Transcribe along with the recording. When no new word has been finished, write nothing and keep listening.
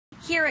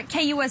here at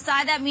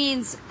KUSI. That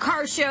means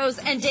car shows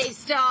and Dave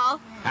Stahl.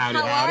 Howdy,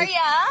 How are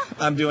ya?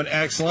 I'm doing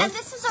excellent. And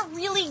this is a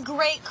really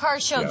great car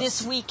show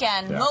this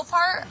weekend. Yeah.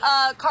 Mopar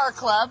Car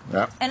Club,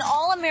 an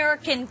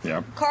All-American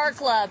Car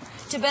Club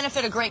to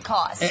benefit a great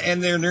cause.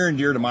 And they're near and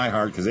dear to my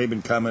heart because they've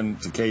been coming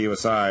to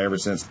KUSI ever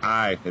since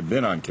I have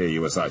been on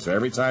KUSI. So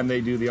every time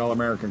they do the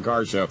All-American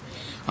Car Show,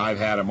 I've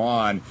had them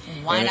on.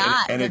 Why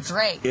not? And they're it's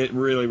great. It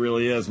really,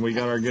 really is. And we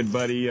got our good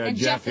buddy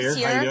Jeff here.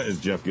 How you doing?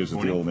 Jeff gives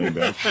us the old name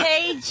back.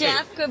 Hey,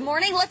 Jeff. Good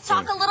morning. Let's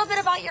talk a little bit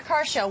about your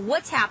car show.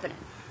 What's happening?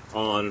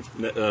 On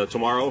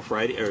tomorrow,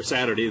 Friday or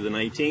Saturday, the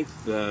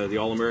 19th, the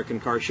All-American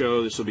Car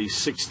Show. This will be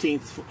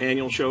 16th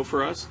annual show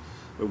for us.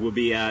 It will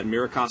be at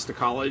Miracosta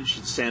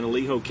College, San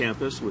Elijo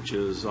campus, which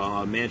is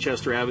on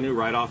Manchester Avenue,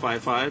 right off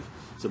I-5.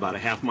 It's about a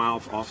half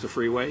mile off the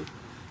freeway.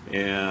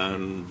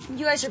 And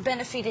you guys are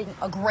benefiting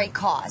a great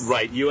cause.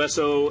 Right.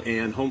 USO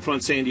and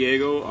Homefront San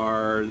Diego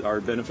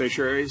are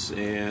beneficiaries,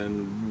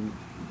 and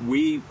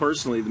we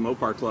personally, the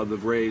Mopar Club,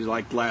 have raised,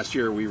 like last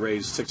year, we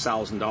raised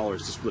 $6,000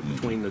 to split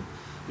between the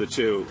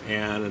two,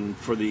 and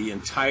for the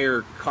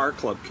entire car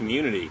club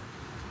community,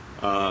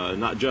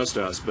 not just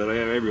us, but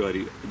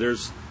everybody.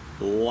 There's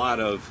a lot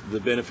of the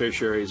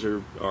beneficiaries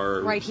are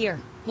right here,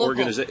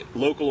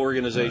 local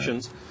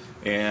organizations.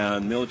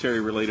 And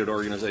military-related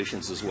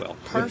organizations as well.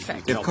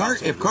 Perfect.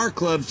 If car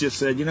clubs just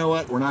said, you know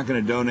what, we're not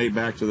going to donate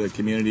back to the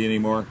community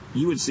anymore,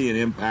 you would see an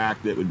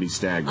impact that would be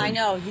staggering. I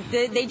know.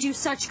 They do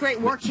such great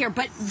work here.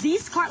 But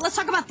these cars, let's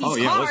talk about these cars.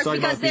 Let's talk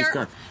about these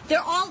cars. They're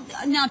all,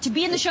 now to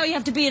be in the show, you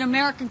have to be an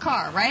American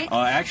car, right?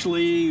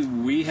 Actually,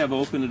 we have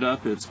opened it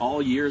up. It's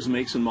all years,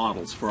 makes, and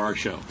models for our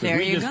show.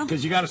 There you go.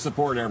 Because you got to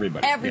support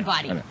everybody.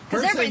 Everybody.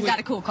 Because everybody's got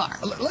a cool car.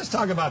 Let's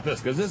talk about this,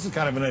 because this is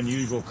kind of an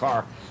unusual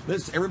car.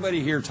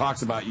 Everybody here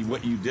talks about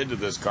what you did to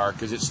this car,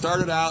 because it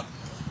started out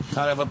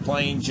kind of a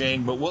plain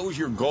Jane, but what was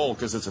your goal?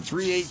 Because it's a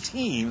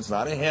 318, it's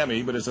not a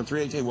Hemi, but it's a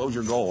 318. What was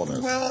your goal on this?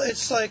 Well,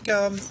 it's like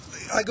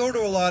I go to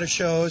a lot of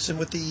shows, and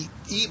with the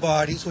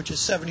E-bodies, which is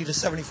 70 to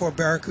 74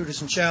 Barracudas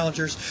and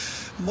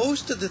Challengers,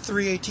 most of the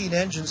 318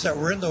 engines that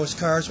were in those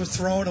cars were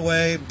thrown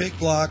away, big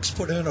blocks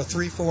put in, or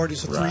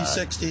 340s or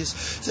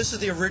 360s. This is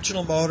the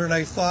original motor, and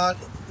I thought,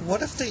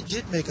 what if they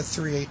did make a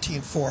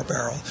 318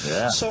 4-barrel?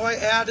 Yeah. So I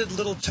added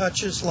little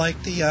touches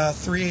like the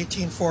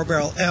 318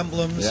 4-barrel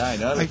emblems. Yeah, I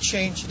know. I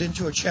changed it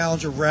into a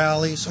Challenger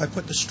Rally, so I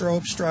put the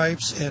strobe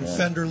stripes and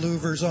fender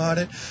louvers on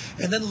it.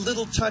 And then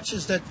little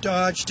touches that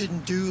Dodge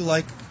didn't do,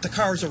 like the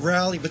car's a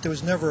Rally, but there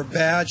was never a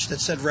badge that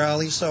said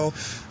Rally. So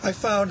I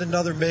found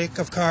another make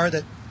of car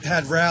that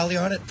had Rally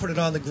on it, put it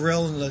on the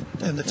grill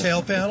and the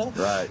tail panel,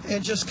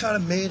 and just kind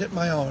of made it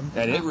my own.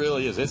 And it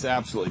really is. It's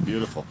absolutely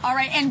beautiful. All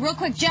right, and real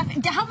quick, Jeff,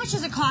 how much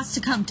does it cost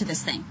to come to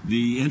this thing?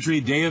 The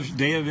entry day of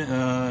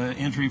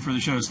entry for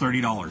the show is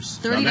 $30.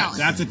 $30.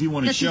 That's if you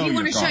want to show your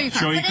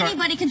car. But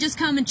anybody can just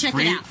come and check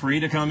it out. Free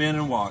to come in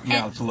and walk.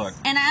 To look.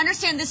 And I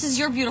understand this is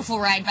your beautiful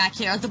ride back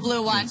here, the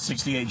blue one.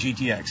 68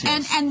 GTX.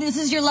 Yes. And this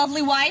is your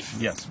lovely wife.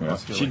 Yes.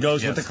 She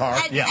goes with the car.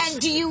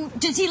 And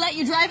does he let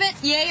you drive it?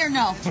 Yay or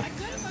no?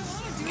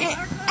 All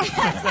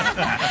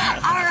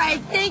right,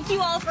 thank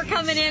you all for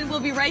coming in. We'll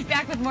be right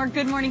back with more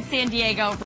Good Morning San Diego.